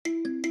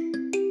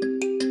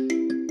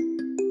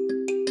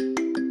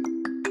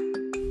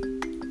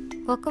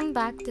Welcome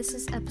back. This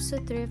is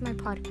episode 3 of my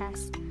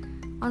podcast.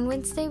 On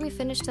Wednesday, we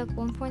finished up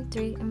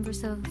 1.3,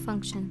 inverse of a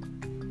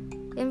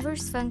function.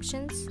 Inverse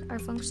functions are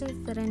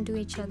functions that undo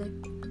each other.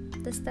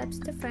 The steps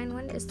to find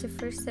one is to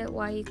first set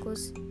y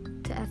equals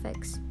to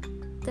fx.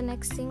 The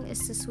next thing is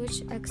to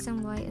switch x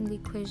and y in the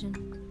equation.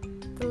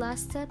 The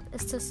last step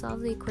is to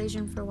solve the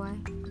equation for y.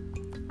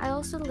 I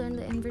also learned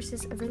the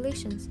inverses of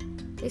relations.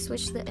 They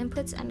switch the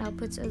inputs and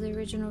outputs of the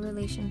original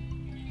relation.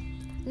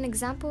 An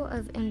example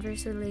of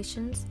inverse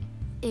relations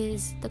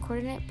is the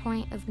coordinate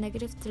point of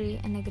 -3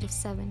 and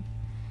 -7.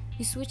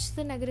 You switch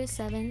the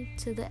 -7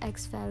 to the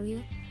x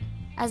value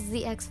as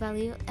the x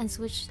value and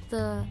switch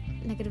the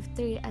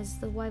 -3 as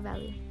the y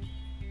value.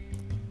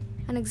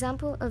 An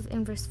example of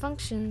inverse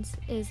functions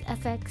is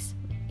fx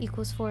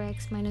equals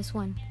 4x minus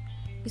 1.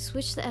 We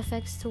switch the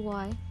fx to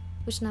y,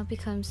 which now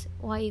becomes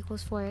y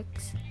equals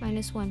 4x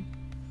minus 1.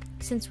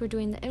 Since we're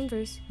doing the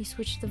inverse, we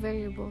switch the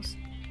variables,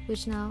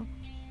 which now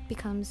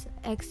becomes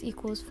x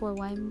equals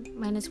 4y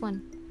minus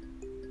 1.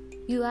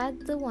 You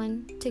add the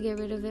 1 to get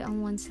rid of it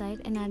on one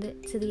side and add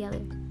it to the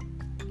other,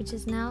 which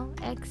is now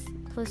x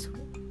plus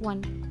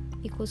 1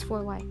 equals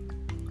 4y.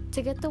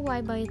 To get the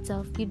y by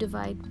itself, you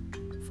divide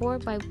 4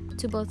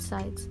 to both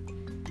sides,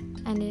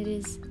 and it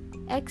is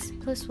x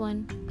plus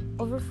 1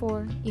 over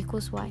 4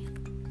 equals y.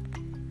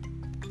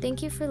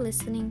 Thank you for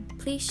listening.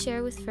 Please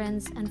share with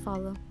friends and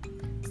follow.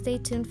 Stay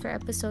tuned for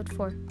episode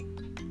 4.